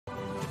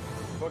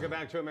Welcome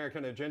back to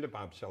American Agenda.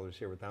 Bob Sellers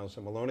here with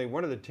Allison Maloney.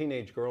 One of the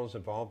teenage girls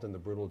involved in the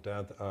brutal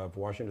death of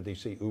Washington,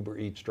 D.C. Uber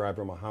Eats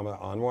driver Muhammad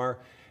Anwar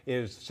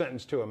is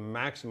sentenced to a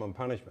maximum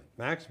punishment,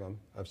 maximum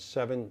of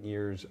 7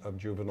 years of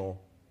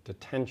juvenile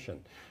detention.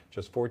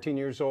 Just 14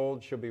 years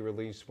old, she'll be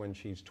released when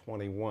she's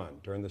 21.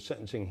 During the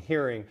sentencing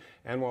hearing,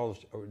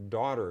 Anwar's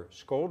daughter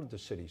scolded the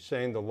city,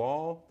 saying the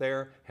law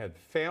there had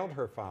failed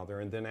her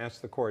father, and then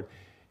asked the court,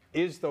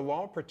 is the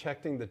law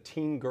protecting the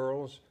teen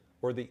girls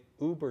or the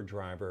Uber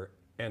driver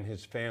and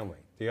his family?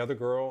 The other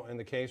girl in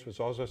the case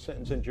was also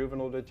sentenced in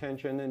juvenile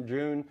detention in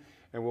June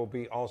and will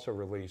be also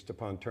released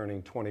upon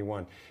turning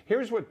 21.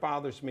 Here's what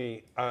bothers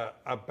me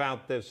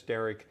about this,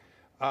 Derrick.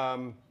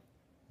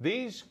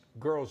 These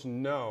girls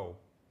know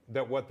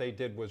that what they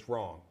did was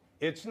wrong.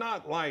 It's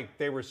not like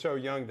they were so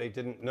young they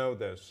didn't know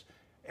this.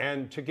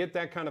 And to get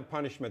that kind of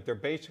punishment, they're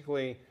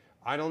basically,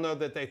 I don't know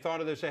that they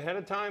thought of this ahead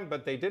of time,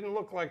 but they didn't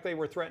look like they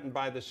were threatened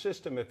by the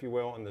system, if you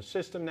will. And the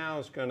system now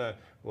is going to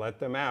let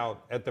them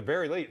out at the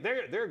very least.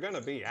 They're going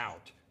to be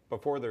out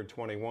before they're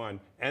 21.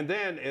 And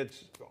then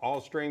it's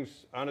all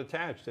strings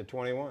unattached at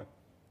 21.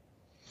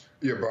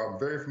 Yeah, Bob,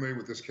 very familiar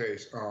with this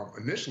case.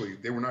 Initially,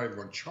 they were not even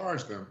going to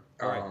charge them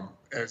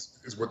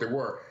as what they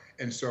were.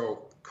 And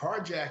so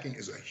carjacking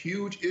is a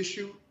huge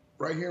issue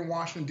right here in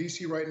Washington,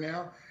 D.C. right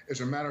now.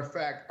 As a matter of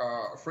fact,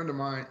 a friend of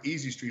mine,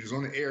 Easy Street, who's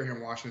on the air here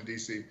in Washington,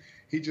 D.C.,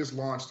 he just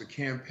launched a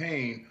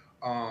campaign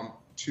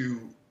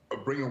to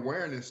bring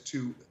awareness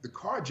to the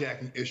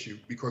carjacking issue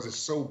because it's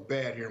so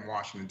bad here in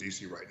Washington,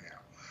 D.C. right now.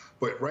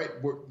 But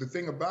the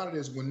thing about it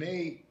is when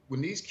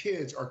these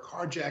kids are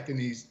carjacking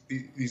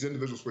these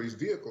individuals for these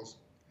vehicles,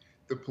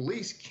 the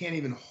police can't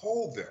even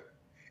hold them.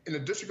 In the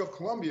District of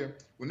Columbia,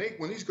 when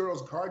these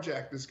girls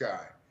carjacked this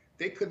guy,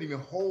 they couldn't even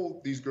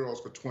hold these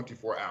girls for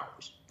 24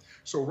 hours.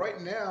 So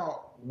right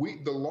now,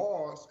 the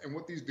laws and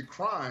the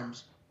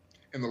crimes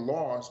and the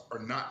laws are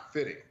not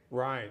fitting.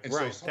 Right, and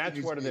right. So that's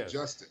what it is.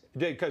 Adjusted.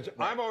 Because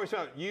I've always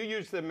thought, you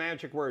use the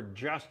magic word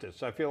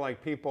justice. I feel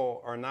like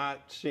people are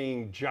not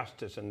seeing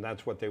justice, and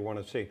that's what they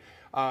want to see.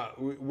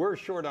 We're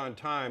short on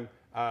time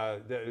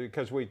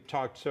because we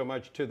talked so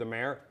much to the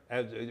mayor,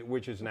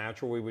 which is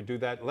natural. We would do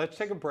that. Let's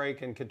take a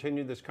break and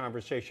continue this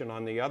conversation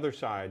on the other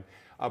side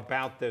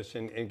about this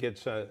and get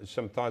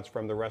some thoughts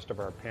from the rest of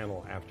our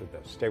panel after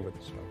this. Stay with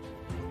us, folks.